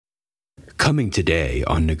Coming today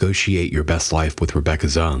on Negotiate Your Best Life with Rebecca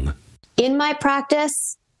Zung. In my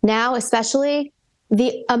practice now, especially,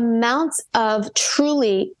 the amounts of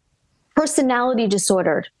truly personality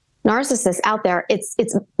disordered narcissists out there, it's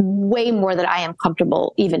way more than I am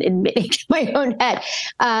comfortable even admitting in my own head.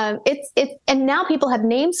 And now people have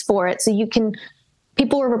names for it, so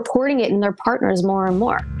people are reporting it in their partners more and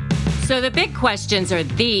more. So the big questions are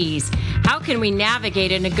these. How can we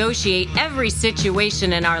navigate and negotiate every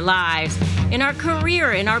situation in our lives, in our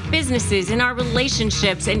career, in our businesses, in our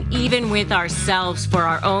relationships, and even with ourselves for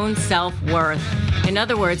our own self-worth? In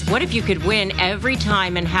other words, what if you could win every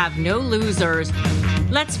time and have no losers?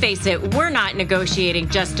 Let's face it, we're not negotiating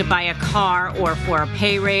just to buy a car or for a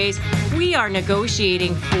pay raise. We are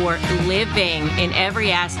negotiating for living in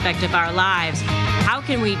every aspect of our lives. How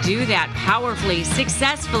can we do that powerfully,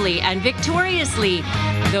 successfully, and victoriously?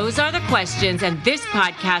 Those are the questions, and this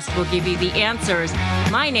podcast will give you the answers.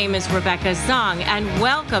 My name is Rebecca Zung, and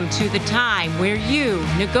welcome to the time where you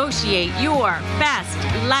negotiate your best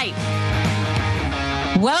life.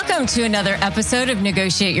 Welcome to another episode of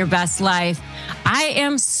Negotiate Your Best Life. I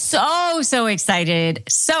am so excited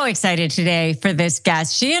today for this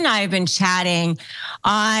guest. She and I have been chatting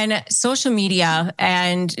on social media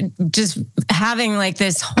and just having like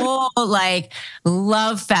this whole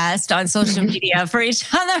love fest on social media for each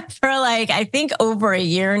other for I think over a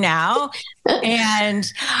year now.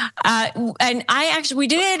 And we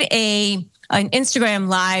did an Instagram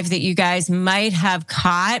live that you guys might have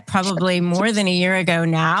caught probably more than a year ago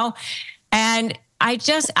now. And I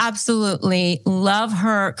just absolutely love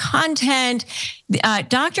her content.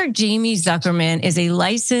 Dr. Jaime Zuckerman is a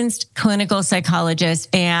licensed clinical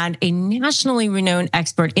psychologist and a nationally renowned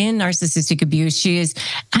expert in narcissistic abuse. She is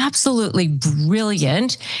absolutely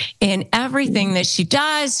brilliant in everything that she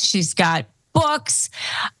does. She's got books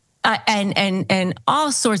and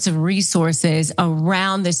all sorts of resources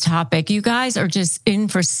around this topic. You guys are just in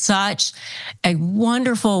for such a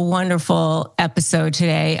wonderful episode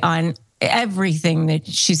today on everything that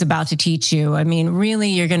she's about to teach you. I mean, really,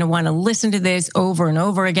 you're going to want to listen to this over and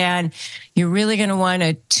over again. You're really going to want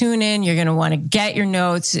to tune in. You're going to want to get your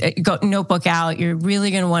notebook out. You're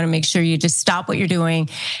really going to want to make sure you just stop what you're doing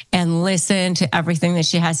and listen to everything that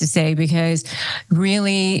she has to say, because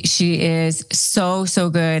really she is so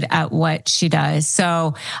good at what she does.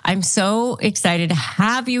 So I'm so excited to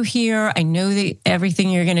have you here. I know that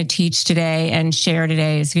everything you're going to teach today and share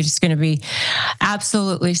today is just going to be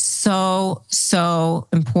absolutely so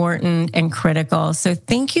important and critical. So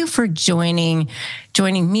thank you for joining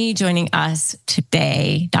us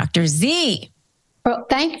today, Dr. Z. Well,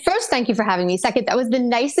 thank you for having me. Second, that was the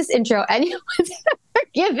nicest intro anyone's ever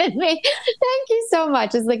given me. Thank you so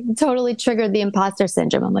much. It's totally triggered the imposter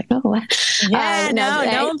syndrome. I'm like, oh, what? Yeah,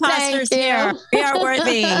 no imposters here. We are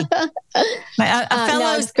worthy. A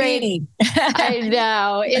fellow's greedy. I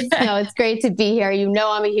know. It's great to be here.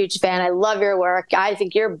 I'm a huge fan. I love your work. I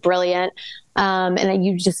think you're brilliant. And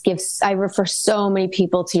you just I refer so many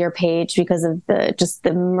people to your page because of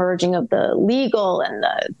the merging of the legal and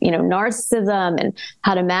the, narcissism and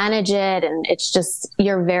how to manage it. And it's just,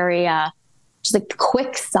 you're very, just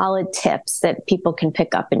quick, solid tips that people can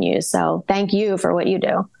pick up and use. So thank you for what you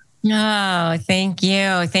do. Oh, thank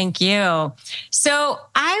you. Thank you. So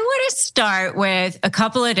I want to start with a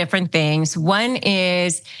couple of different things. One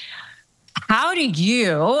is, how do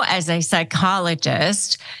you, as a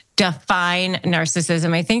psychologist, define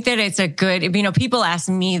narcissism? I think that it's a good, people ask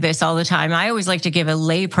me this all the time. I always like to give a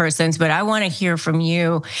layperson's, but I want to hear from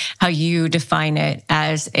you how you define it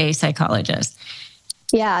as a psychologist.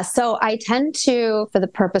 Yeah. So I tend to, for the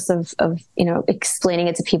purpose of explaining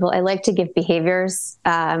it to people, I like to give behaviors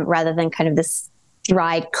rather than kind of this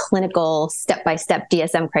dry clinical step-by-step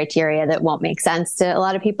DSM criteria that won't make sense to a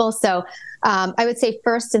lot of people. So I would say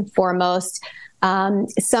first and foremost,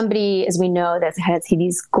 somebody, as we know, that has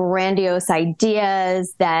these grandiose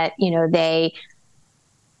ideas that, they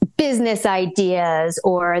business ideas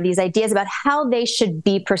or these ideas about how they should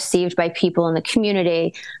be perceived by people in the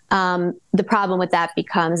community. The problem with that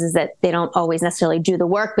is that they don't always necessarily do the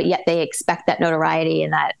work, but yet they expect that notoriety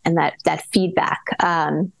and that feedback.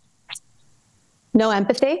 No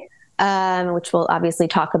empathy, which we'll obviously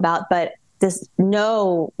talk about, but there's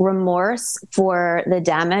no remorse for the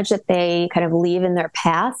damage that they kind of leave in their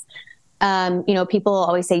path. People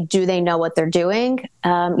always say, do they know what they're doing?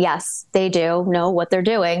 Yes, they do know what they're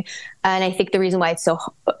doing. And I think the reason why it's so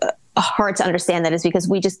hard to understand that is because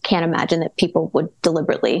we just can't imagine that people would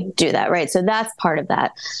deliberately do that, right? So that's part of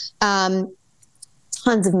that.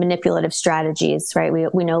 Tons of manipulative strategies, right?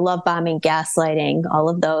 We know love bombing, gaslighting, all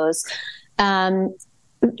of those.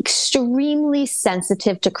 extremely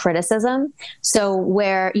sensitive to criticism. So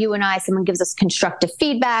where you and I, someone gives us constructive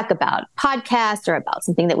feedback about a podcast or about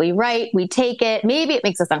something that we write, we take it. Maybe it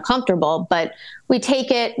makes us uncomfortable, but we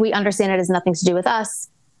take it, we understand it has nothing to do with us,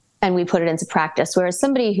 and we put it into practice. Whereas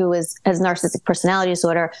somebody who has narcissistic personality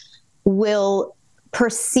disorder will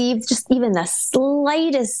perceive just even the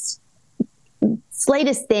slightest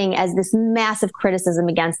thing as this massive criticism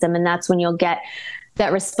against them. And that's when you'll get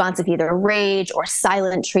that response of either rage or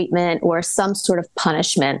silent treatment or some sort of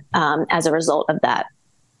punishment as a result of that.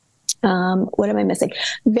 What am I missing?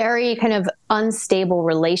 Very kind of unstable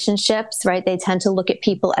relationships, right? They tend to look at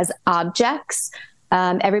people as objects.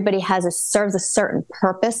 Everybody serves a certain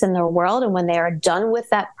purpose in their world. And when they are done with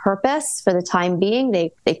that purpose for the time being,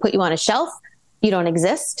 they put you on a shelf. You don't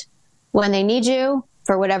exist. When they need you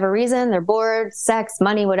for whatever reason, they're bored, sex,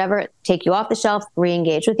 money, whatever, take you off the shelf,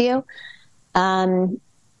 re-engage with you. And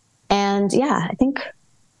yeah, I think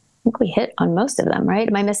we hit on most of them, right?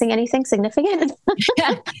 Am I missing anything significant?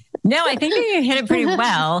 No, I think you hit it pretty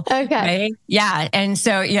well. Okay. Right? Yeah. And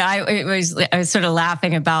so, yeah, I was sort of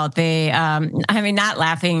laughing about not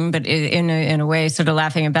laughing, but in a way, sort of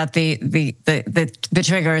laughing about the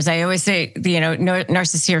triggers. I always say,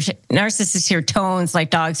 narcissists hear tones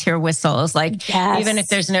like dogs hear whistles. Like, yes. Even if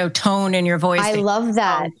there's no tone in your voice. I love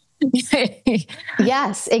that.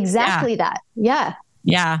 Yes, exactly that. Yeah.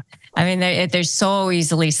 Yeah. I mean, they're so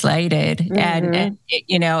easily slighted. Mm-hmm. And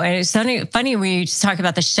it's funny when you just talk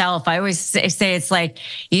about the shelf. I always say it's like,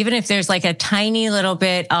 even if there's like a tiny little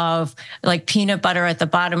bit of like peanut butter at the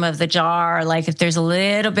bottom of the jar, like if there's a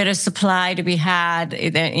little bit of supply to be had,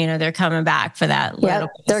 they're coming back for that. Yeah,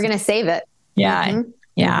 they're going to save it. Yeah. Mm-hmm.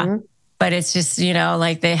 Yeah. Mm-hmm. But it's just,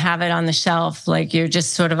 like they have it on the shelf, like you're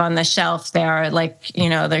just sort of on the shelf there, like,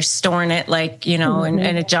 they're storing it like, mm-hmm.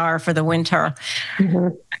 in a jar for the winter. Mm-hmm.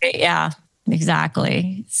 Yeah,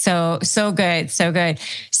 exactly. So good. So good.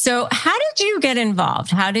 So how did you get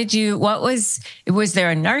involved? Was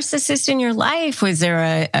there a narcissist in your life? Was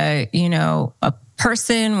there a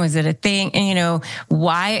person? Was it a thing? And,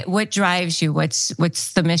 what drives you? What's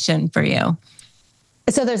the mission for you?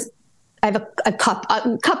 So I have a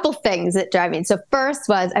couple things that drive me. So first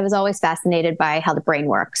was I was always fascinated by how the brain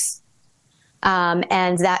works.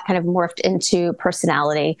 And that kind of morphed into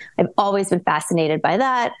personality. I've always been fascinated by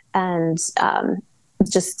that and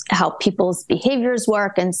just how people's behaviors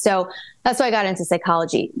work. And so that's why I got into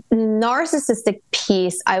psychology. Narcissistic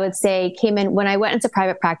piece, I would say, came in when I went into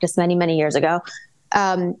private practice many, many years ago.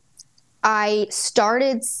 I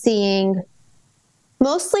started seeing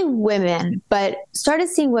mostly women, but started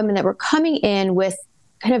seeing women that were coming in with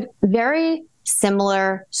kind of very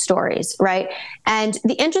similar stories, right? And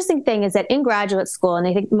the interesting thing is that in graduate school, and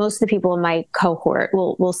I think most of the people in my cohort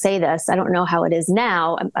will say this, I don't know how it is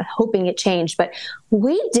now, I'm hoping it changed, but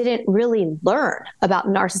we didn't really learn about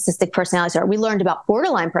narcissistic personality disorder. We learned about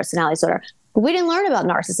borderline personality disorder, but we didn't learn about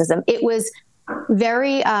narcissism. It was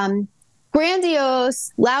very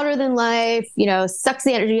grandiose, louder than life, sucks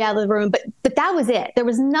the energy out of the room. But that was it. There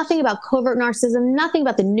was nothing about covert narcissism, nothing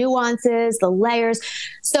about the nuances, the layers.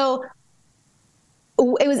 So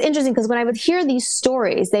it was interesting because when I would hear these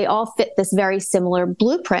stories, they all fit this very similar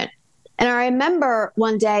blueprint. And I remember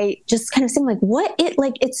one day just kind of saying like, and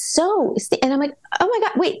I'm like, oh my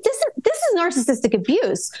God, wait, this is narcissistic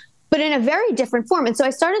abuse, but in a very different form. And so I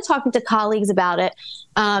started talking to colleagues about it.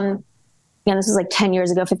 This was like 10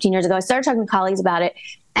 years ago, 15 years ago. I started talking to colleagues about it,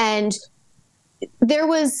 and there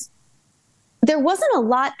wasn't a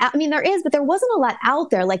lot. There is, but there wasn't a lot out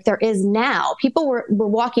there like there is now. People were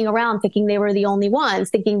walking around thinking they were the only ones,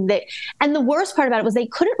 thinking that, and the worst part about it was they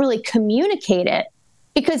couldn't really communicate it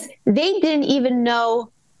because they didn't even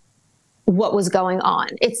know what was going on.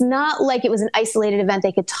 It's not like it was an isolated event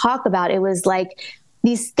they could talk about. It was like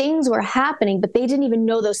these things were happening, but they didn't even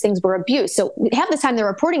know those things were abuse. So half the time they're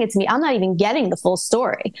reporting it to me, I'm not even getting the full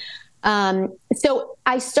story. So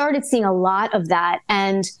I started seeing a lot of that.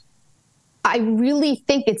 And I really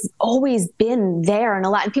think it's always been there and a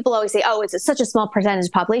lot. And people always say, oh, it's such a small percentage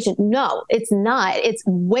of the population. No, it's not. It's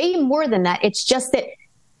way more than that. It's just that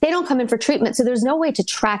they don't come in for treatment. So there's no way to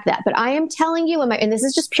track that. But I am telling you, and this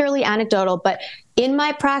is just purely anecdotal, but in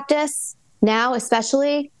my practice now,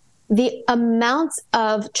 especially, the amount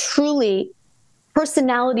of truly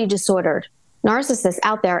personality disordered narcissists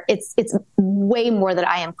out there, it's way more than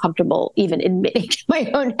I am comfortable even admitting in my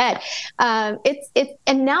own head.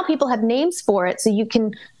 And now people have names for it. So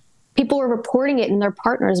people are reporting it in their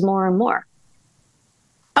partners more and more.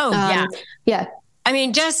 Oh, yeah. Yeah. I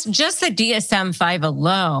mean, just the DSM-5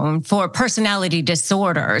 alone for personality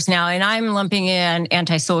disorders. Now, and I'm lumping in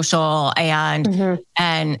antisocial and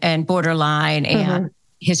borderline and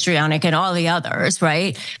histrionic, and all the others,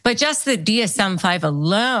 right? But just the DSM-5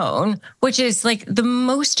 alone, which is like the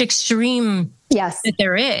most extreme that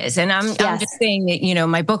there is. And I'm just saying that,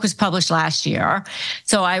 my book was published last year.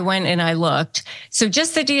 So I went and I looked. So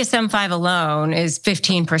just the DSM-5 alone is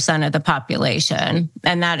 15% of the population.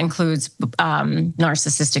 And that includes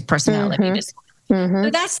narcissistic personality disorder. So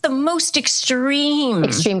that's the most extreme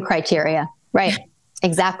criteria. Right.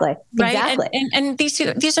 Exactly. Right. Exactly. And these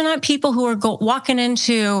are not people who are walking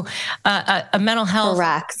into a mental health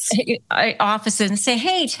office and say,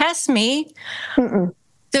 "Hey, test me." Mm-mm.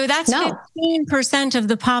 So that's 15% of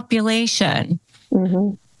the population.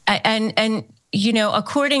 Mm-hmm. And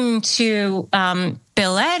according to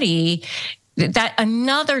Bill Eddy, that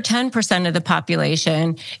another 10% of the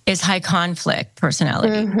population is high conflict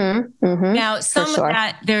personality. Mm-hmm. Mm-hmm. Now, some of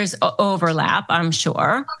that, there's overlap, I'm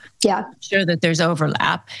sure. Yeah. I'm sure that there's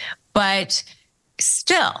overlap, but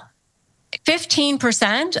still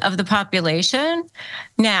 15% of the population.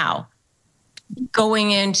 Now,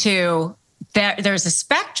 going into there's a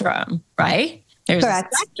spectrum, right? There's a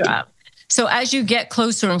spectrum. So as you get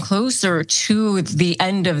closer and closer to the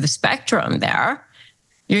end of the spectrum there,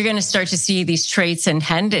 you're going to start to see these traits and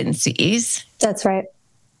tendencies. That's right.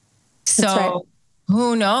 So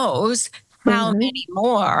who knows how many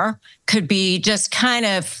more could be just kind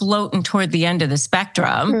of floating toward the end of the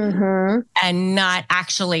spectrum and not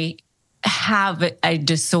actually have a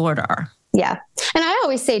disorder. Yeah. And I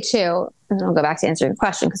always say too, and I'll go back to answering your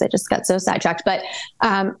question because I just got so sidetracked, but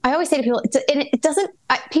I always say to people,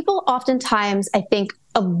 people oftentimes, I think,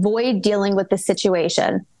 avoid dealing with the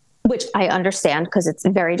situation, which I understand because it's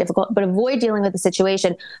very difficult, but avoid dealing with the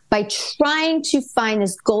situation by trying to find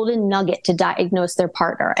this golden nugget to diagnose their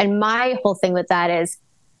partner. And my whole thing with that is,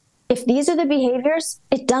 if these are the behaviors,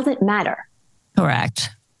 it doesn't matter.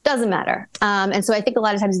 Correct. Doesn't matter. And so I think a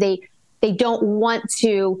lot of times they don't want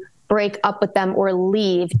to break up with them or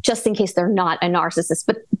leave just in case they're not a narcissist.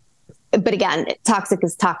 But again, toxic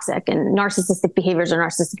is toxic, and narcissistic behaviors are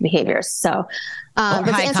narcissistic behaviors. So, but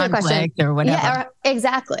to answer your question, or whatever. Yeah,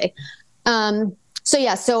 exactly.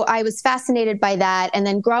 So I was fascinated by that. And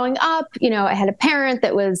then growing up, I had a parent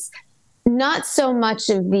that was not so much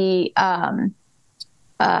of the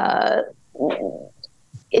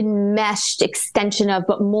enmeshed extension of,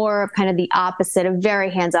 but more of kind of the opposite, of very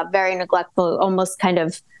hands up, very neglectful, almost kind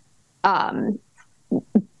of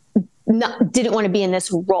didn't want to be in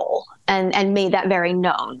this role, and made that very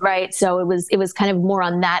known, right? So it was kind of more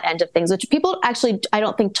on that end of things, which people actually, I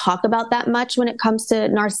don't think, talk about that much when it comes to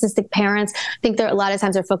narcissistic parents. I think a lot of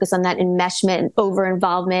times they're focused on that enmeshment and over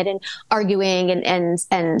involvement and arguing and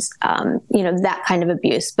that kind of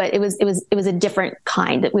abuse. But it was a different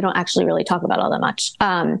kind that we don't actually really talk about all that much.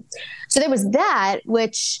 So there was that,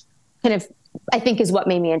 which kind of, I think, is what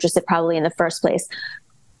made me interested probably in the first place.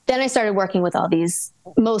 Then I started working with all these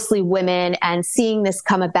mostly women and seeing this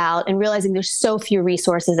come about and realizing there's so few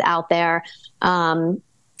resources out there. And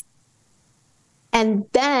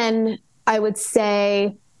then I would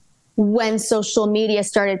say when social media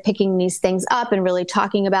started picking these things up and really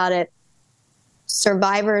talking about it,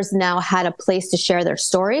 survivors now had a place to share their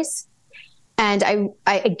stories. And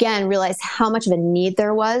I again realized how much of a need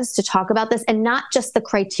there was to talk about this, and not just the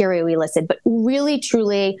criteria we listed, but really,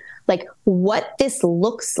 truly, like what this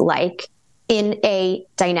looks like in a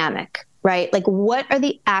dynamic, right? Like, what are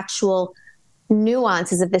the actual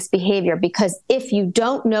nuances of this behavior? Because if you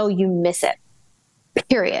don't know, you miss it,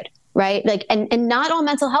 period, right? Like, and not all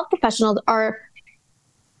mental health professionals are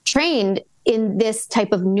trained in this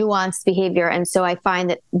type of nuanced behavior. And so I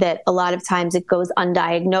find that a lot of times it goes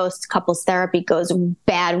undiagnosed. Couples therapy goes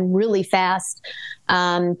bad really fast,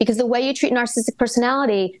 because the way you treat narcissistic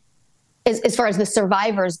personality is, as far as the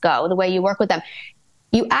survivors go, the way you work with them,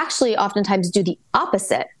 you actually oftentimes do the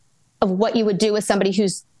opposite of what you would do with somebody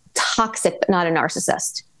who's toxic but not a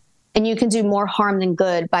narcissist. And you can do more harm than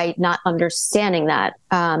good by not understanding that.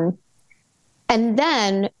 And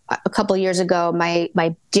then a couple of years ago,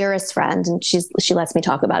 my dearest friend, and she lets me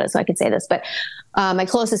talk about it, so I could say this, but my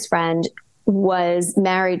closest friend was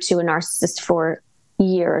married to a narcissist for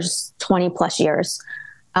years, 20 plus years.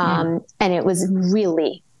 And it was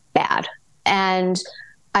really bad. And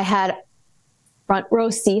I had front row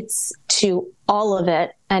seats to all of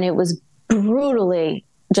it. And it was brutally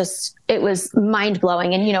it was mind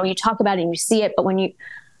blowing. And, you talk about it and you see it, but when you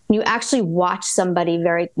actually watch somebody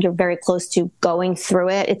you're very close to going through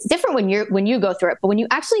it, it's different when you go through it, but when you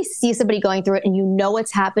actually see somebody going through it and you know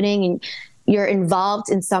what's happening and you're involved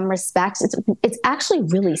in some respects, it's actually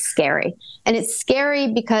really scary. And it's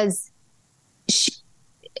scary because she,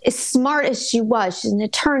 as smart as she was, she's an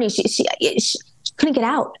attorney, she couldn't get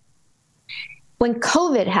out. when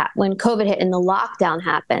COVID hit and the lockdown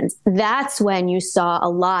happened, that's when you saw a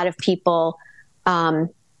lot of people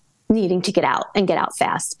needing to get out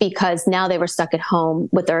fast, because now they were stuck at home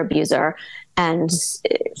with their abuser, and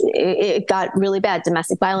it got really bad.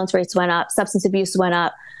 Domestic violence rates went up, substance abuse went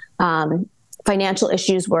up, financial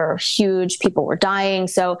issues were huge, people were dying.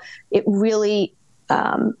 So it really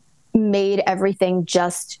made everything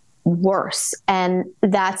just worse. And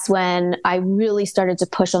that's when I really started to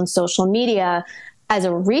push on social media as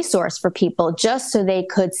a resource for people, just so they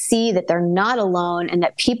could see that they're not alone and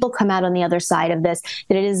that people come out on the other side of this,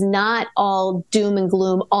 that it is not all doom and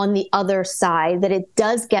gloom on the other side, that it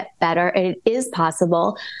does get better and it is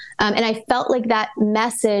possible. And I felt like that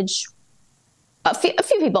message, a few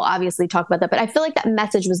people obviously talk about that, but I feel like that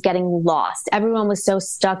message was getting lost. Everyone was so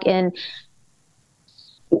stuck in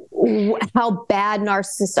how bad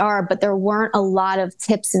narcissists are, but there weren't a lot of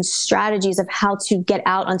tips and strategies of how to get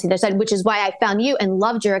out onto their side, which is why I found you and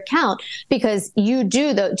loved your account, because you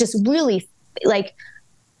do just really like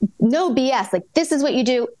no BS. Like, this is what you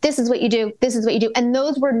do. This is what you do. This is what you do. And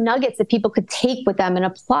those were nuggets that people could take with them and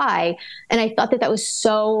apply. And I thought that was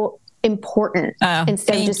so important,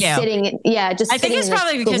 instead of just sitting. I think it's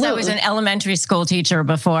probably because I was an elementary school teacher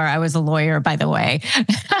before I was a lawyer, by the way.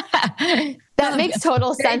 That makes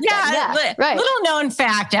total sense. Yeah, right. Little known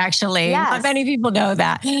fact, actually. Yes. Not many people know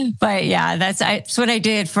that. But yeah, that's what I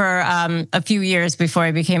did for a few years before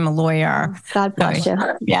I became a lawyer. God bless you.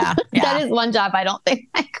 Yeah. That is one job I don't think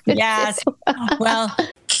I could do. Well,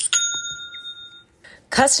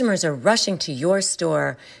 customers are rushing to your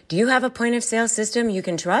store. Do you have a point of sale system you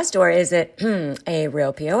can trust, or is it a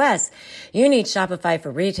real POS? You need Shopify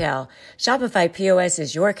for retail. Shopify POS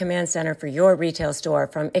is your command center for your retail store,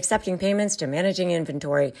 from accepting payments to managing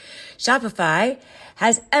inventory. Shopify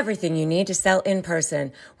has everything you need to sell in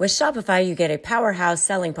person. With Shopify, you get a powerhouse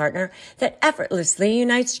selling partner that effortlessly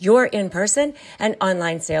unites your in-person and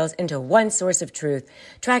online sales into one source of truth.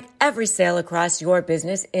 Track every sale across your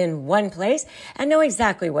business in one place and know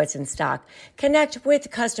exactly what's in stock. Connect with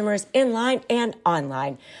customers in line and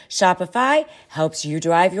online. Shopify helps you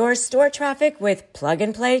drive your store traffic with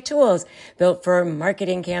plug-and-play tools built for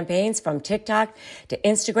marketing campaigns from TikTok to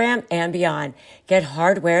Instagram and beyond. Get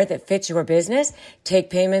hardware that fits your business. Take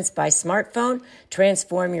payments by smartphone.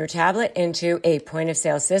 Transform your tablet into a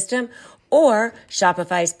point-of-sale system, or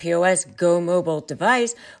Shopify's POS Go mobile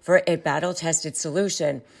device for a battle-tested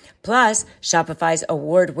solution. Plus, Shopify's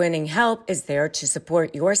award-winning help is there to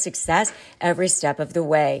support your success every step of the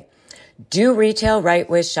way. Do retail right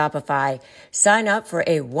with Shopify. Sign up for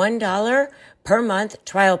a $1 per month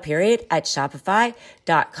trial period at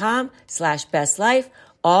shopify.com/bestlife,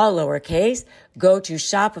 all lowercase. Go to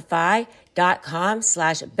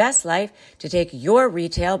shopify.com/bestlife to take your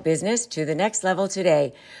retail business to the next level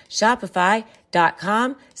today.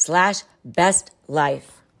 Shopify.com/bestlife.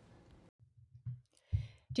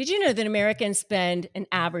 Did you know that Americans spend an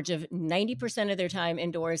average of 90% of their time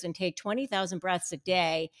indoors and take 20,000 breaths a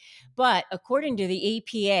day? But according to the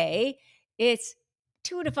EPA, it's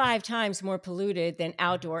 2 to 5 times more polluted than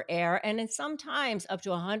outdoor air, and in sometimes up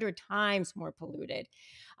to 100 times more polluted.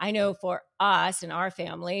 I know for us and our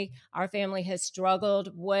family has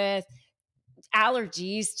struggled with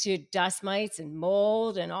allergies to dust mites and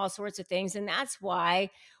mold and all sorts of things. And that's why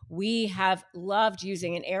we have loved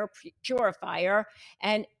using an air purifier.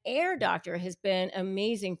 And Air Doctor has been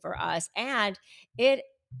amazing for us. And it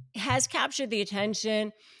has captured the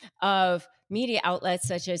attention of media outlets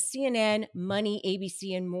such as CNN, Money,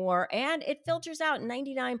 ABC, and more. And it filters out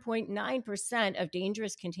 99.9% of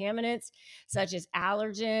dangerous contaminants such as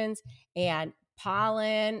allergens and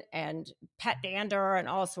pollen and pet dander and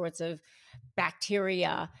all sorts of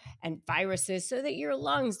bacteria and viruses, so that your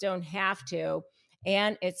lungs don't have to.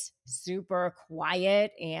 And it's super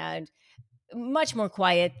quiet, and much more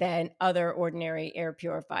quiet than other ordinary air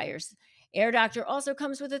purifiers. Air Doctor also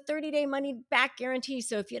comes with a 30-day money-back guarantee.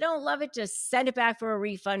 So if you don't love it, just send it back for a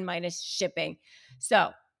refund minus shipping.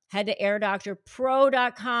 So head to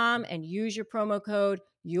airdoctorpro.com and use your promo code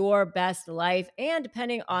YourBestLife. And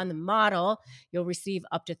depending on the model, you'll receive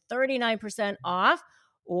up to 39% off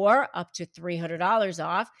or up to $300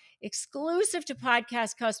 off. Exclusive to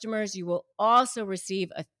podcast customers, you will also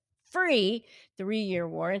receive a free 3-year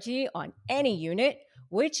warranty on any unit,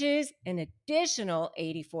 which is an additional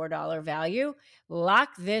 $84 value.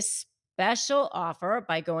 Lock this special offer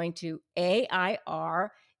by going to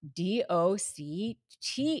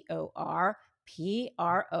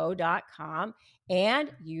AIRDOCTORPRO.com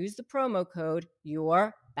and use the promo code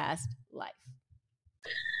YourBestLife.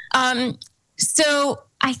 So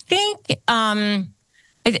I think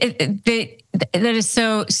That is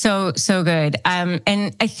so good.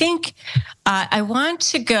 And I think I want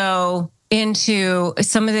to go into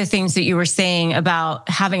some of the things that you were saying about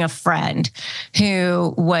having a friend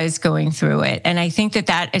who was going through it. And I think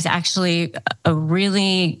that is actually a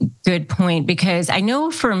really good point, because I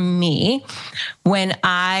know for me, when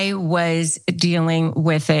I was dealing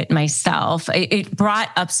with it myself, it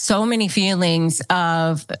brought up so many feelings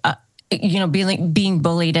of, being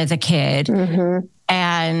bullied as a kid. Mm-hmm.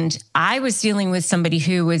 And I was dealing with somebody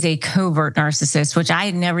who was a covert narcissist, which I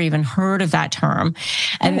had never even heard of that term.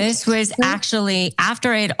 And this was actually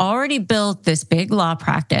after I had already built this big law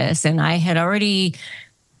practice, and I had already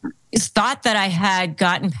thought that I had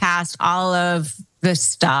gotten past all of the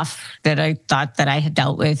stuff that I thought that I had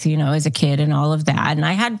dealt with, as a kid and all of that. And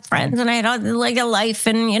I had friends and I had like a life,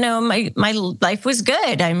 and, my life was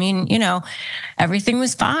good. I mean, everything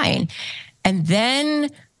was fine. And then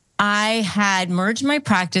I had merged my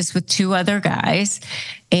practice with 2 other guys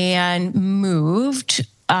and moved.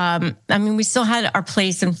 We still had our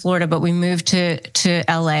place in Florida, but we moved to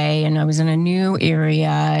LA, and I was in a new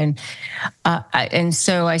area. And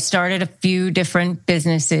so I started a few different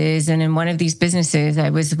businesses. And in one of these businesses,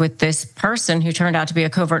 I was with this person who turned out to be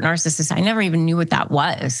a covert narcissist. I never even knew what that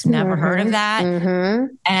was. Never heard of that.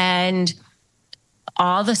 Mm-hmm. And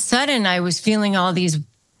all of a sudden I was feeling all these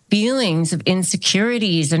feelings of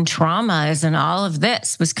insecurities and traumas, and all of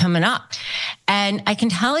this was coming up. And I can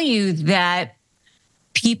tell you that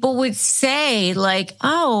people would say like,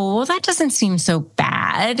 oh, well, that doesn't seem so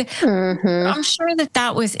bad. Mm-hmm. I'm sure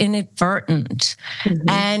that was inadvertent. Mm-hmm.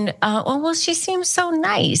 And, well, she seems so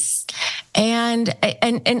nice. And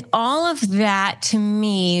all of that to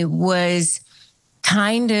me was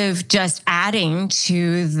kind of just adding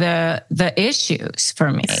to the issues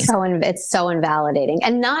for me. It's so invalidating,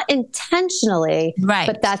 and not intentionally, right?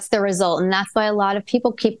 But that's the result. And that's why a lot of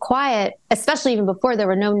people keep quiet, especially even before there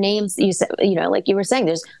were no names. You said, like you were saying,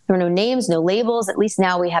 there were no names, no labels. At least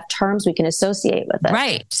now we have terms we can associate with it.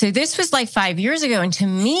 Right. So this was like 5 years ago. And to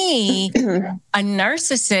me, a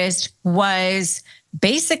narcissist was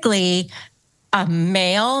basically a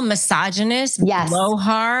male misogynist,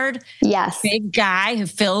 blowhard, big guy who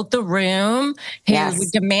filled the room, who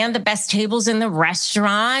would demand the best tables in the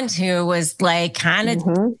restaurant, who was like kind of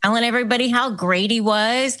telling everybody how great he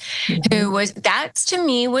was, that to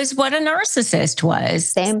me was what a narcissist was.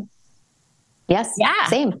 Same. Yes. Yeah.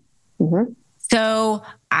 Same. Mm-hmm. So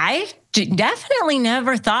I definitely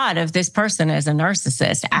never thought of this person as a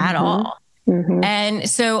narcissist at all. Mm-hmm. And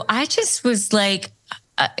so I just was like,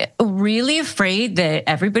 really afraid that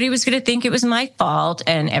everybody was going to think it was my fault,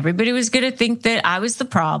 and everybody was going to think that I was the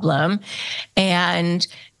problem, and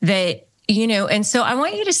that, and so I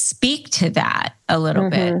want you to speak to that a little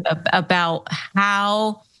bit about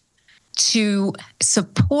how to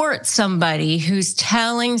support somebody who's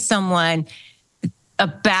telling someone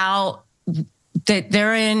about that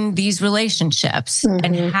they're in these relationships,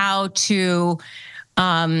 and how to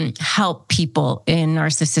help people in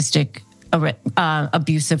narcissistic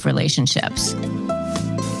abusive relationships.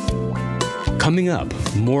 Coming up,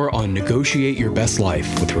 more on Negotiate Your Best Life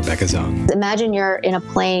with Rebecca Zung. Imagine you're in a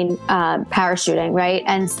plane parachuting, right?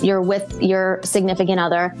 And you're with your significant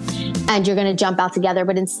other, and you're going to jump out together,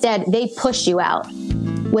 but instead they push you out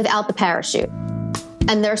without the parachute.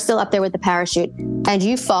 And they're still up there with the parachute, and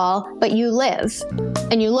you fall, but you live.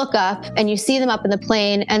 And you look up and you see them up in the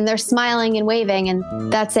plane, and they're smiling and waving,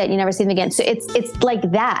 and that's it. You never see them again. So it's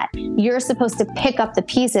like that. You're supposed to pick up the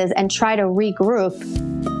pieces and try to regroup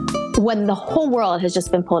when the whole world has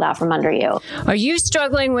just been pulled out from under you. Are you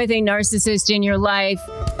struggling with a narcissist in your life?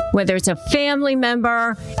 Whether it's a family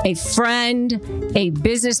member, a friend, a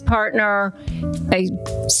business partner, a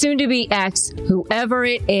soon-to-be ex, whoever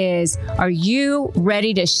it is, are you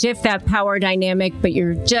ready to shift that power dynamic, but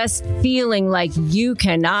you're just feeling like you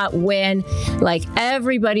cannot win, like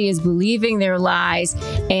everybody is believing their lies,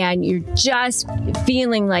 and you're just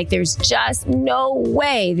feeling like there's just no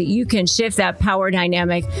way that you can shift that power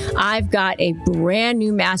dynamic? I've got a brand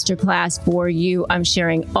new masterclass for you. I'm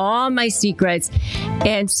sharing all my secrets,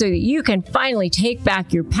 and so that you can finally take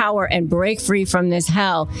back your power and break free from this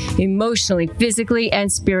hell, emotionally, physically,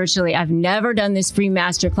 and spiritually. I've never done this free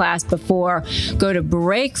masterclass before. Go to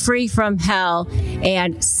Break Free from Hell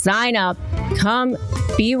and sign up. Come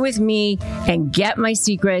be with me and get my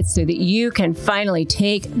secrets so that you can finally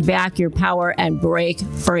take back your power and break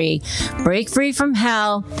free. Break free from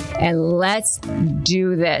hell, and let's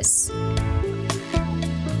do this.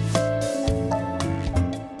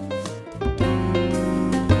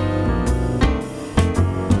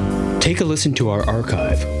 Take a listen to our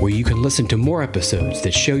archive, where you can listen to more episodes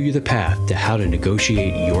that show you the path to how to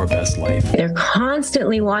negotiate your best life. They're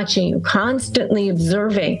constantly watching you, constantly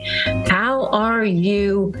observing. How are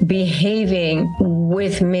you behaving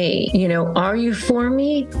with me? Are you for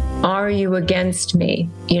me? Are you against me?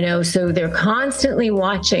 So they're constantly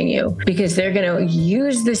watching you because they're going to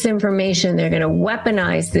use this information. They're going to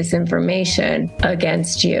weaponize this information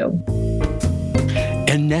against you.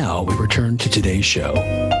 And now we return to today's show.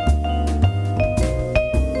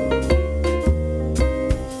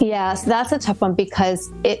 Yeah, so that's a tough one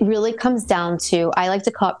because it really comes down to, I like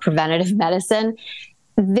to call it preventative medicine.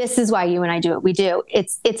 This is why you and I do what we do.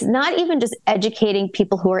 It's not even just educating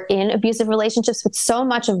people who are in abusive relationships, but so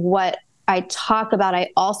much of what I talk about, I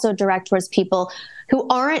also direct towards people who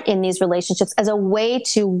aren't in these relationships as a way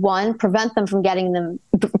to, one, prevent them from getting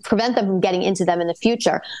into them in the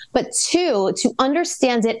future, but two, to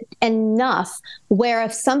understand it enough where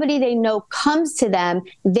if somebody they know comes to them,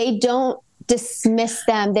 they don't dismiss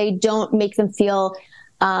them. They don't make them feel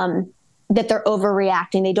that they're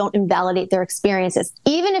overreacting. They don't invalidate their experiences,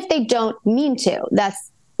 even if they don't mean to.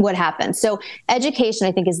 That's what happens. So education,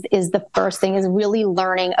 I think, is the first thing, is really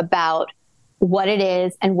learning about what it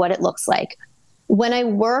is and what it looks like. When I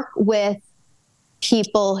work with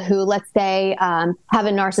people who, let's say, have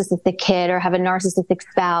a narcissistic kid or have a narcissistic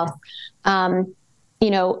spouse, or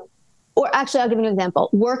actually, I'll give you an example.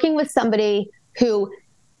 Working with somebody who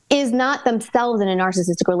is not themselves in a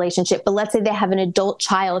narcissistic relationship, but let's say they have an adult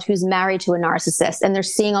child who's married to a narcissist and they're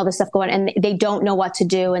seeing all this stuff going on and they don't know what to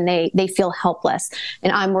do and they feel helpless.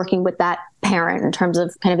 And I'm working with that parent in terms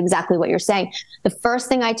of kind of exactly what you're saying. The first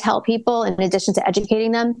thing I tell people, in addition to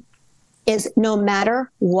educating them, is no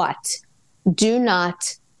matter what, do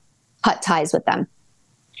not cut ties with them.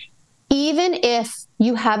 Even if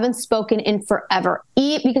you haven't spoken in forever,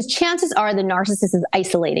 because chances are the narcissist is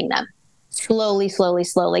isolating them. Slowly.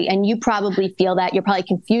 And you probably feel that. You're probably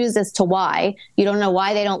confused as to why. You don't know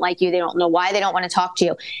why they don't like you. They don't know why they don't want to talk to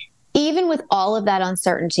you. Even with all of that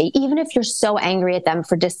uncertainty, even if you're so angry at them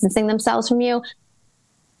for distancing themselves from you,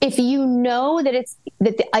 if you know that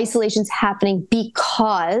the isolation's happening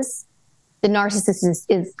because the narcissist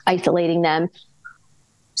is isolating them,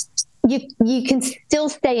 you can still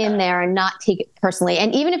stay in there and not take it personally.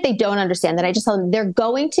 And even if they don't understand that, I just tell them they're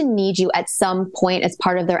going to need you at some point as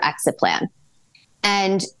part of their exit plan.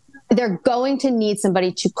 And they're going to need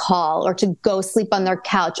somebody to call or to go sleep on their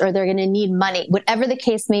couch, or they're going to need money, whatever the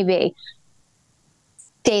case may be.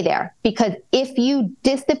 Stay there, because if you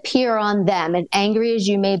disappear on them, as angry as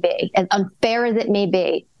you may be, as unfair as it may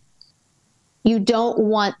be, you don't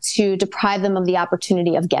want to deprive them of the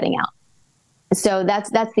opportunity of getting out. So that's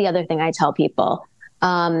the other thing I tell people.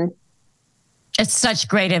 It's such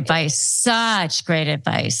great advice. Such great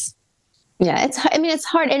advice. Yeah, it's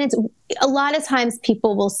hard. And it's a lot of times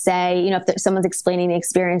people will say, if someone's explaining the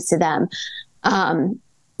experience to them,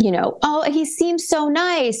 oh, he seems so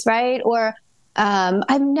nice, right? Or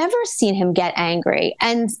I've never seen him get angry.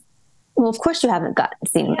 And well, of course you haven't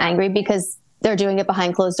seen him angry, because they're doing it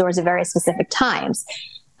behind closed doors at very specific times.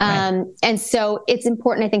 Right. And so it's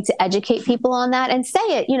important, I think, to educate people on that and say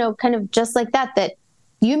it, kind of just like that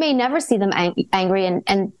you may never see them angry,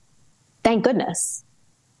 and thank goodness,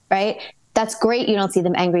 right? That's great. You don't see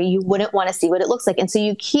them angry. You wouldn't want to see what it looks like. And so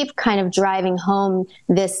you keep kind of driving home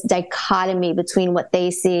this dichotomy between what they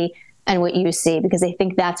see and what you see, because I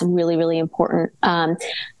think that's really, really important. And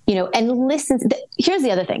listen. Here's the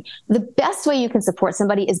other thing. The best way you can support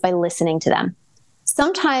somebody is by listening to them.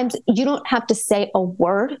 Sometimes you don't have to say a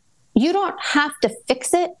word. You don't have to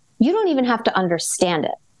fix it. You don't even have to understand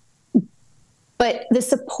it. But the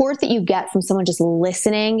support that you get from someone just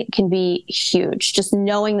listening can be huge, just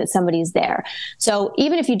knowing that somebody's there. So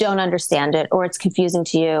even if you don't understand it, or it's confusing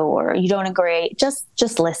to you, or you don't agree, just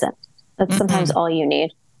listen. That's sometimes all you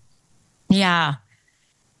need. Yeah.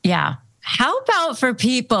 Yeah. How about for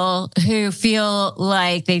people who feel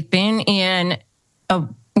like they've been in a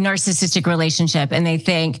narcissistic relationship and they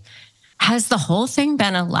think, has the whole thing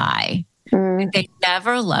been a lie? They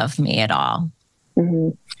never love me at all. Mm-hmm.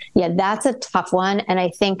 Yeah, that's a tough one. And I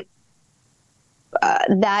think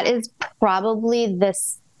that is probably the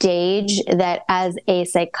stage that, as a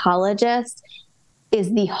psychologist,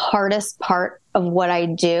 is the hardest part of what I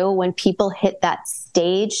do, when people hit that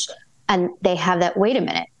stage and they have that, wait a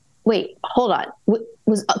minute, wait, hold on.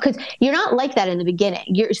 Because you're not like that in the beginning.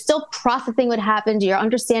 You're still processing what happened. You're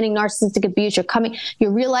understanding narcissistic abuse.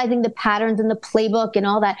 You're realizing the patterns in the playbook and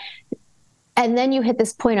all that. And then you hit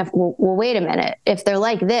this point of, well, wait a minute. If they're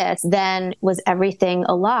like this, then was everything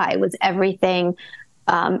a lie? Was everything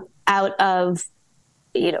out of,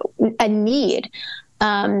 a need?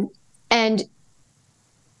 And And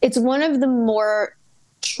it's one of the more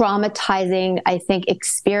traumatizing, I think,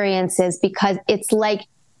 experiences, because it's like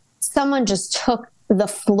someone just took the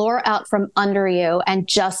floor out from under you and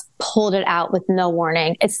just pulled it out with no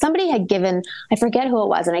warning. If somebody had given, I forget who it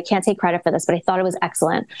was, and I can't take credit for this, but I thought it was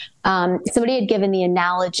excellent. Somebody had given the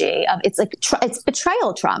analogy of it's like it's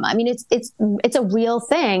betrayal trauma. I mean, it's a real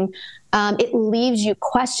thing. It leaves you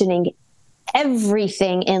questioning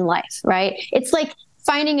everything in life, right? It's like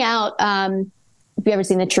finding out. Have you ever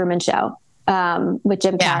seen The Truman Show? With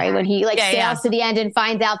Jim Carrey, when he sails to the end and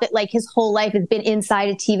finds out that like his whole life has been inside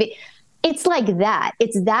a TV. It's like that.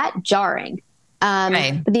 It's that jarring.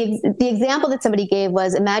 Right. The example that somebody gave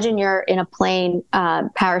was, imagine you're in a plane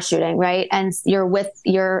parachuting, right? And you're with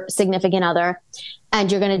your significant other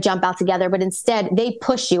and you're going to jump out together, but instead they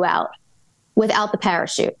push you out without the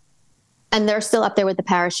parachute. And they're still up there with the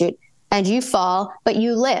parachute, and you fall, but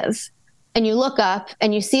you live. And you look up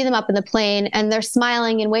and you see them up in the plane and they're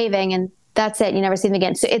smiling and waving, and that's it. You never see them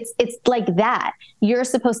again. So it's like that. You're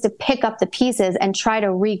supposed to pick up the pieces and try to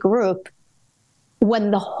regroup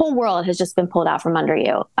when the whole world has just been pulled out from under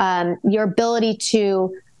you. Your ability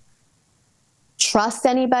to trust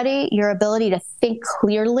anybody, your ability to think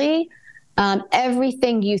clearly,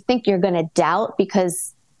 everything you think you're going to doubt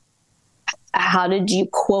because how did you,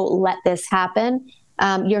 quote, let this happen?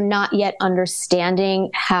 You're not yet understanding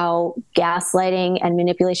how gaslighting and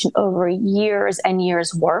manipulation over years and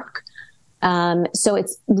years work. So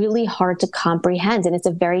it's really hard to comprehend, and it's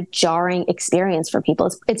a very jarring experience for people.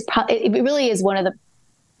 It really is one of the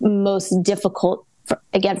most difficult,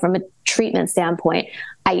 again, from a treatment standpoint.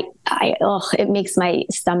 It makes my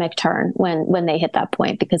stomach turn when they hit that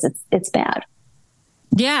point, because it's bad.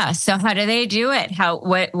 Yeah. So how do they do it?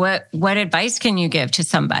 What advice can you give to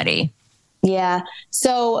somebody? Yeah.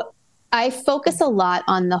 So I focus a lot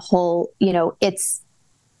on the whole,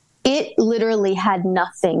 it literally had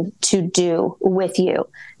nothing to do with you.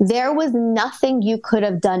 There was nothing you could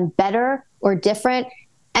have done better or different.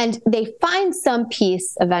 And they find some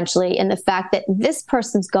peace eventually in the fact that this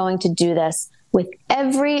person's going to do this with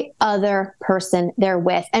every other person they're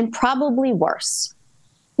with, and probably worse.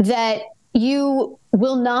 That you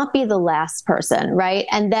will not be the last person, right?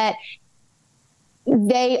 And that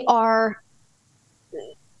they are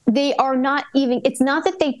not even, it's not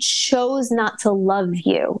that they chose not to love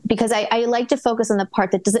you, because I like to focus on the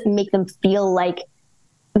part that doesn't make them feel like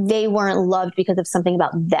they weren't loved because of something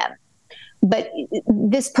about them. But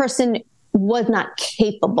this person was not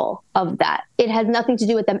capable of that. It has nothing to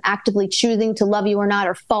do with them actively choosing to love you or not,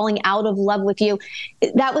 or falling out of love with you.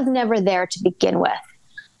 That was never there to begin with.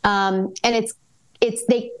 And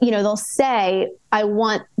they'll say, I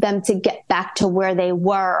want them to get back to where they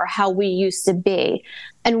were or how we used to be.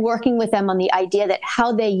 And working with them on the idea that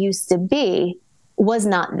how they used to be was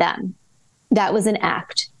not them. That was an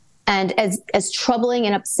act. And as troubling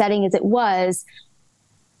and upsetting as it was,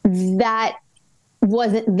 that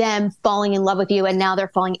wasn't them falling in love with you and now they're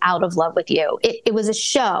falling out of love with you. It was a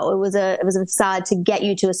show. It was a facade to get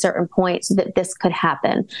you to a certain point so that this could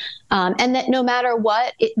happen. And that no matter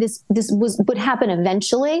what, this would happen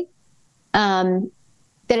eventually.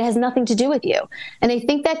 That it has nothing to do with you. And I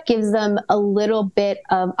think that gives them a little bit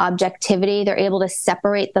of objectivity. They're able to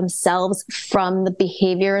separate themselves from the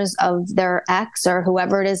behaviors of their ex or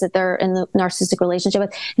whoever it is that they're in the narcissistic relationship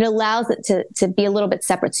with. It allows it to be a little bit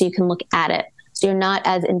separate so you can look at it. So you're not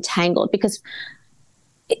as entangled, because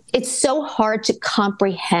it's so hard to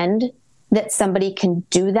comprehend that somebody can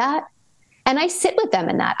do that. And I sit with them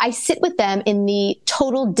in that. I sit with them in the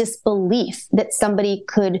total disbelief that somebody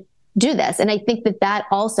could do this. And I think that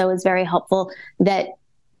also is very helpful, that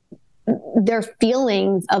their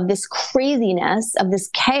feelings of this craziness, of this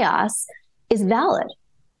chaos, is valid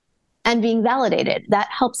and being validated. That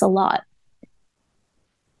helps a lot.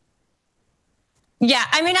 Yeah.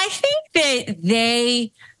 I mean, I think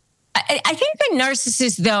the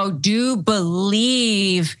narcissists, though, do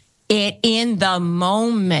believe it in the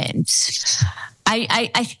moment. I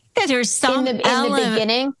think that there's some in the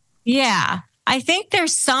beginning. Yeah. I think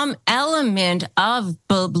there's some element of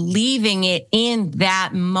believing it in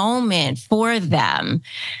that moment for them.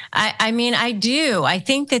 I mean, I do. I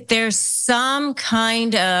think that there's some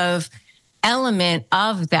kind of element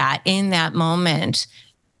of that in that moment.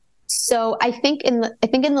 So I think in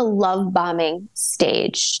the love bombing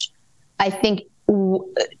stage, I think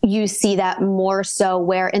you see that more so,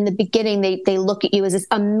 where in the beginning they look at you as this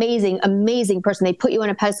amazing, amazing person. They put you on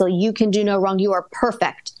a pedestal. You can do no wrong. You are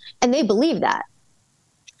perfect. And they believe that.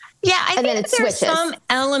 Yeah, I think there's some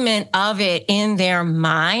element of it in their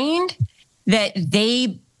mind that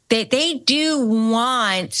they do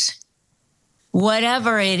want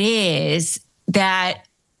whatever it is that,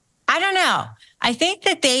 I don't know. I think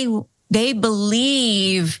that they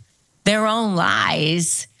believe their own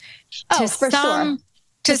lies to some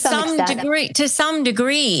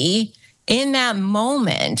degree in that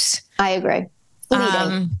moment. I agree.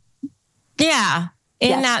 Fleeting. Yeah.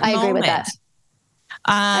 That I moment. agree with that.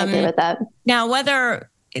 I agree with that. Now, whether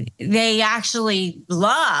they actually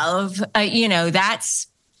love, that's,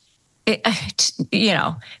 to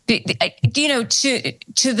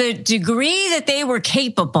the degree that they were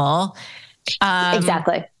capable.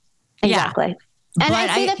 Exactly. Yeah. And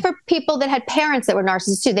I say that for people that had parents that were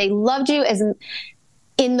narcissists too. They loved you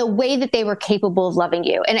in the way that they were capable of loving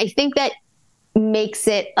you. And I think that makes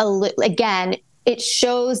it again, it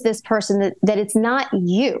shows this person that it's not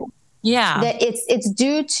you. Yeah. That it's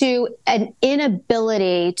due to an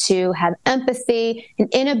inability to have empathy, an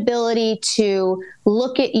inability to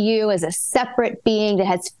look at you as a separate being that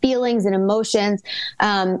has feelings and emotions.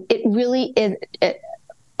 It really is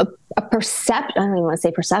a perception. I don't even want to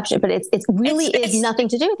say perception, but it really is nothing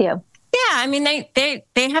to do with you. Yeah, I mean,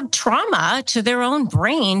 they have trauma to their own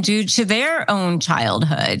brain due to their own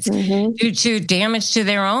childhoods, due to damage to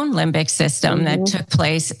their own limbic system that took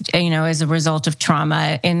place, as a result of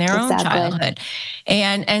trauma in their own childhood.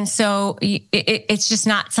 And so it's just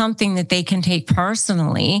not something that they can take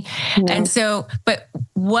personally. No. And so, but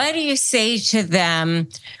what do you say to them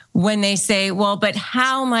when they say, well, but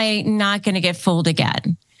how am I not going to get fooled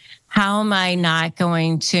again? How am I not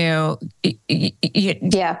going to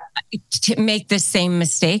make the same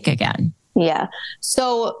mistake again? Yeah.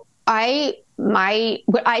 So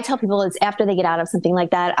what I tell people is after they get out of something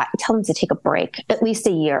like that, I tell them to take a break, at least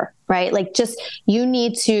a year, right? Like you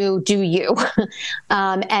need to do you.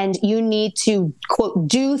 And you need to, quote,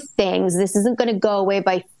 do things. This isn't going to go away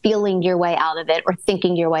by feeling your way out of it or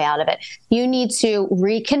thinking your way out of it. You need to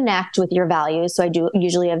reconnect with your values. So I do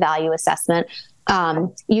usually a value assessment.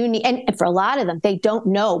 And for a lot of them, they don't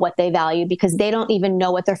know what they value because they don't even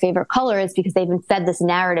know what their favorite color is because they've been fed this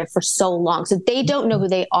narrative for so long. So they don't know who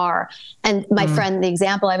they are. And my friend, the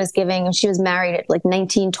example I was giving, she was married at like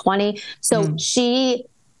 19, 20. So she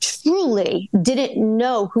truly didn't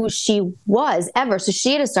know who she was ever. So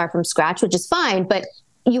she had to start from scratch, which is fine, but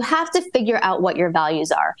you have to figure out what your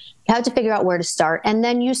values are. You have to figure out where to start. And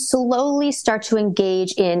then you slowly start to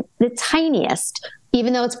engage in the tiniest,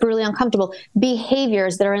 even though it's brutally uncomfortable,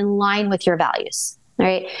 behaviors that are in line with your values,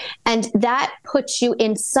 right? And that puts you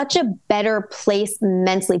in such a better place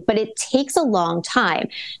mentally, but it takes a long time.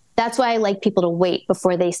 That's why I like people to wait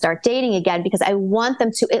before they start dating again, because I want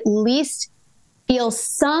them to at least feel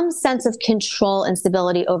some sense of control and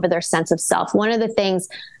stability over their sense of self. One of the things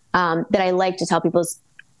that I like to tell people is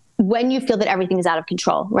when you feel that everything is out of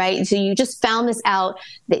control, right? So you just found this out.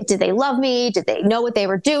 Did they love me? Did they know what they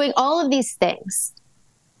were doing? All of these things.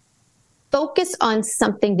 Focus on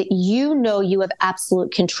something that you know you have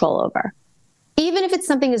absolute control over. Even if it's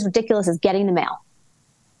something as ridiculous as getting the mail.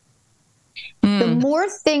 The more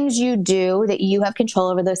things you do that you have control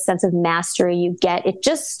over, the sense of mastery you get, it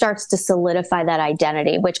just starts to solidify that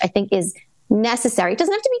identity, which I think is necessary. It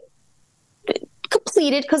doesn't have to be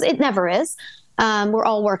completed because it never is. We're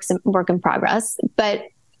all work in progress, but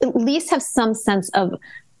at least have some sense of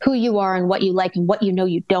who you are and what you like and what you know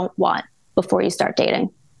you don't want before you start dating.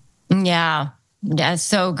 Yeah. Yeah.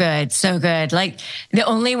 So good. So good. Like the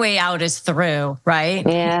only way out is through, right?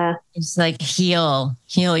 Yeah. It's like heal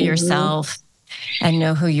yourself and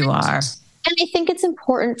know who you are. And I think it's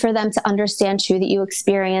important for them to understand too that you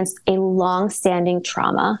experienced a long-standing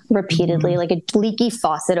trauma repeatedly, like a leaky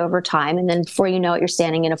faucet over time. And then before you know it, you're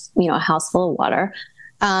standing in a house full of water.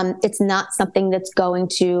 It's not something that's going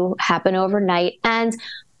to happen overnight. And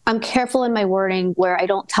I'm careful in my wording where I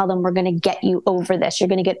don't tell them we're going to get you over this. You're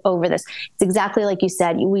going to get over this. It's exactly like you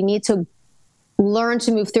said. We need to learn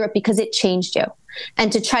to move through it because it changed you.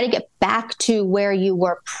 And to try to get back to where you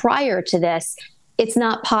were prior to this, it's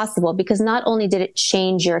not possible because not only did it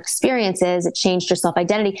change your experiences, it changed your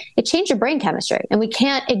self-identity, it changed your brain chemistry. And we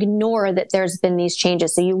can't ignore that there's been these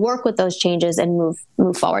changes. So you work with those changes and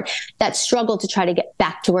move forward. That struggle to try to get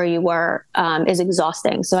back to where you were is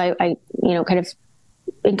exhausting. So I kind of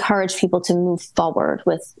encourage people to move forward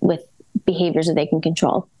with behaviors that they can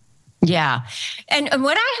control. Yeah. And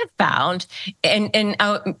what I have found, and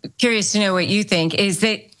I'm curious to know what you think, is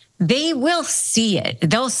that they will see it.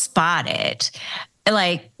 They'll spot it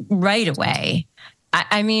like right away.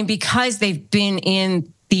 I mean, because they've been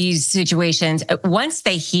in these situations, once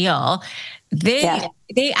they heal,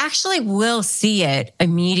 they actually will see it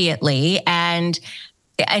immediately. And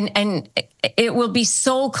it will be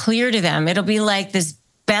so clear to them. It'll be like this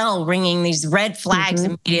bell ringing, these red flags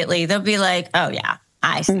immediately. They'll be like, oh yeah,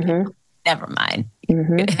 I see. Never mind.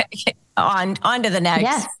 On to the next.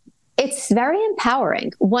 Yes. It's very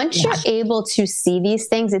empowering. Once you're able to see these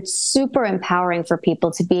things, it's super empowering for people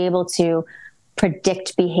to be able to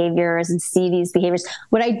predict behaviors and see these behaviors.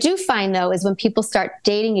 What I do find though, is when people start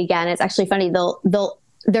dating again, it's actually funny.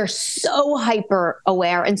 They're so hyper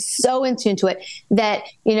aware and so in tune to it that,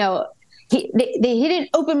 you know, he didn't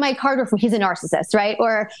open my car door, he's a narcissist, right?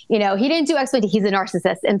 Or, you know, he didn't do X, Y, Z, he's a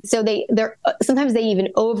narcissist. And so they're sometimes they even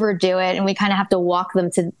overdo it, and we kind of have to walk them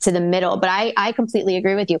to the middle. But I completely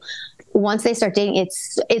agree with you. Once they start dating,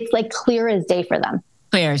 it's like clear as day for them.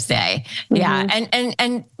 Clear as day. Yeah.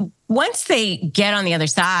 And once they get on the other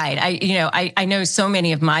side, I know so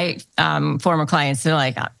many of my former clients, they're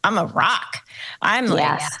like, I'm a rock. I'm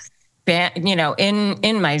like, you know,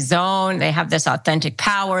 in my zone. They have this authentic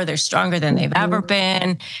power. They're stronger than they've ever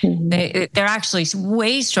been. They're actually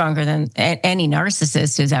way stronger than any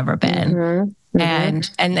narcissist has ever been. And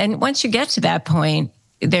then once you get to that point,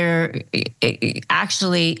 they're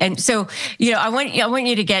actually, and so, you know, I want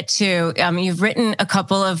you to get to, you've written a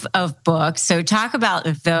couple of books. So talk about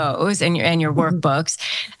those and your workbooks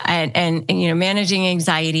and, you know, managing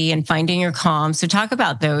anxiety and finding your calm. So talk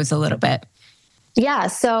about those a little bit. Yeah.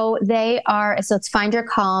 So it's Find Your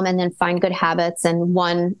Calm and then Find Good Habits. And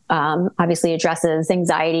one, obviously addresses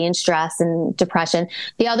anxiety and stress and depression.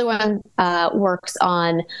 The other one, works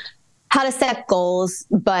on how to set goals,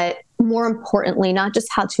 but more importantly, not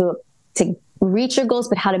just how to reach your goals,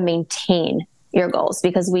 but how to maintain your goals,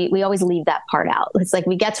 because we always leave that part out. It's like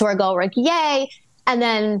we get to our goal, we're like, yay. And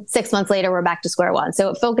then 6 months later, we're back to square one. So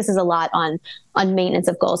it focuses a lot on maintenance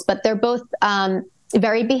of goals, but they're both,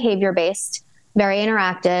 very behavior-based, very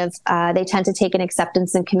interactive. They tend to take an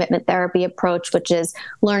acceptance and commitment therapy approach, which is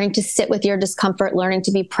learning to sit with your discomfort, learning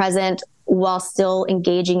to be present while still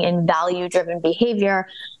engaging in value-driven behavior,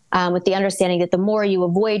 with the understanding that the more you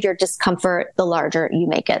avoid your discomfort, the larger you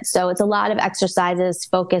make it. So it's a lot of exercises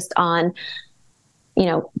focused on, you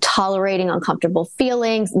know, tolerating uncomfortable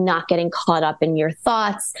feelings, not getting caught up in your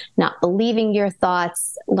thoughts, not believing your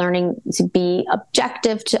thoughts, learning to be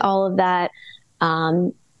objective to all of that,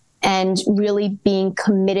 and really being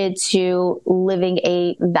committed to living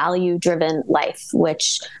a value-driven life,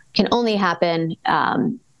 which can only happen,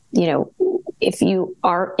 you know, if you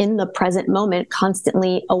are in the present moment,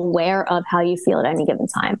 constantly aware of how you feel at any given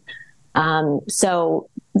time. So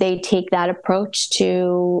they take that approach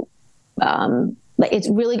to, it's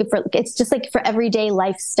really good it's just like for everyday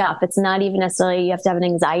life stuff. It's not even necessarily you have to have an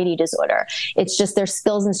anxiety disorder. It's just there's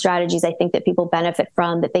skills and strategies I think that people benefit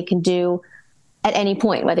from that they can do at any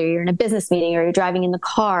point, whether you're in a business meeting or you're driving in the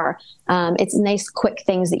car. It's nice, quick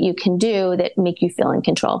things that you can do that make you feel in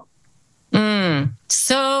control.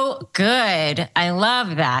 So good. I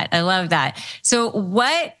love that. So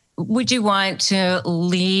what would you want to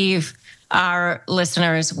leave our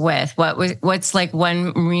listeners with? What's like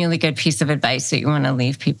one really good piece of advice that you want to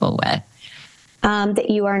leave people with? That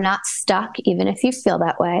you are not stuck, even if you feel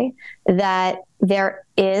that way, that there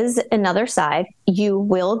is another side. You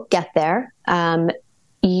will get there.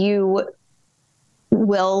 You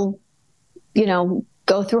will, you know,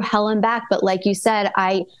 go through hell and back. But like you said,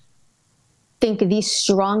 I think the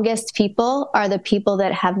strongest people are the people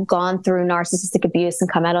that have gone through narcissistic abuse and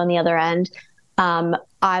come out on the other end.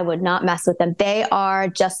 I would not mess with them. They are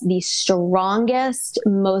just the strongest,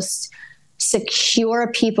 most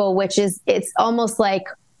secure people, which is, it's almost like,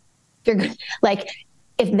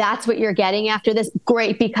 if that's what you're getting after this,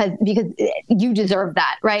 great, because you deserve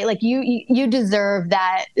that, right? Like you deserve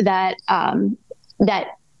that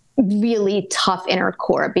really tough inner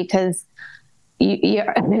core, because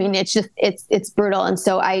it's brutal. And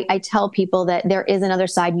so I tell people that there is another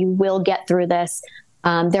side. You will get through this.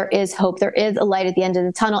 There is hope. There is a light at the end of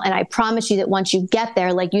the tunnel. And I promise you that once you get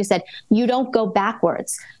there, like you said, you don't go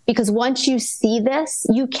backwards, because once you see this,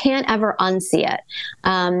 you can't ever unsee it.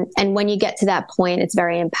 And when you get to that point, it's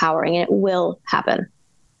very empowering and it will happen.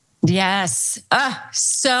 Yes.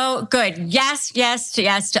 So good. Yes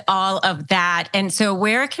to all of that. And so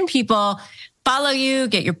where can people follow you,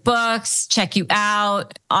 get your books, check you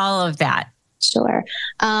out, all of that? Sure.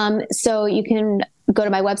 So you can go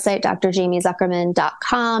to my website,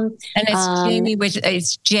 drjaimezuckerman.com. And it's Jaime, which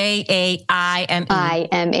is Jaime.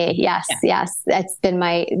 I-M-E. Yes. That's been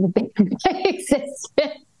my existence.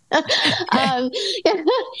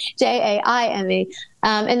 Jaime.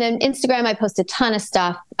 And then Instagram, I post a ton of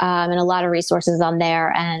stuff and a lot of resources on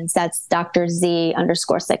there. And that's Dr.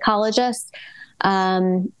 Z_psychologist.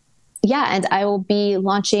 And I will be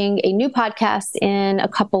launching a new podcast in a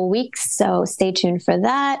couple weeks. So stay tuned for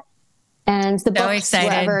that. And the So books, excited.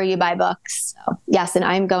 wherever you buy books. So, yes, and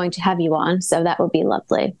I'm going to have you on, so that would be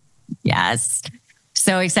lovely. Yes.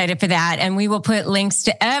 So excited for that. And we will put links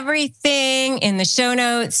to everything in the show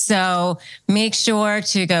notes. So make sure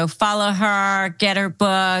to go follow her, get her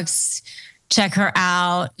books, check her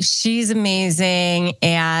out. She's amazing.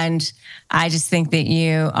 And I just think that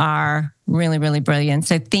you are really, really brilliant.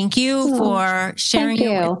 So thank you for sharing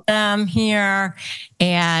it with them here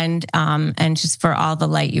and just for all the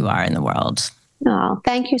light you are in the world. Oh,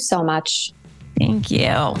 thank you so much. Thank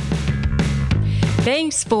you.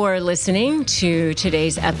 Thanks for listening to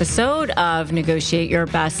today's episode of Negotiate Your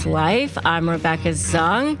Best Life. I'm Rebecca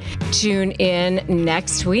Zung. Tune in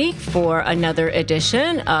next week for another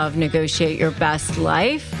edition of Negotiate Your Best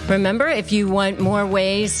Life. Remember, if you want more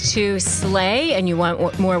ways to slay and you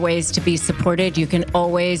want more ways to be supported, you can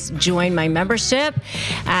always join my membership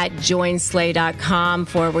at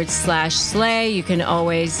joinslay.com/slay. You can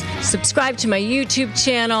always subscribe to my YouTube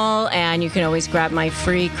channel, and you can always grab my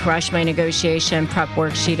free Crush My Negotiation prep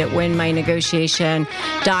worksheet at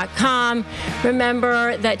winmynegotiation.com.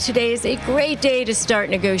 Remember that today is a great day to start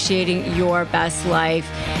negotiating your best life,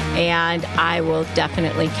 and I will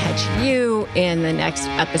definitely catch you in the next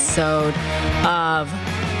episode of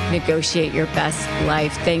Negotiate Your Best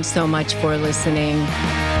Life. Thanks so much for listening.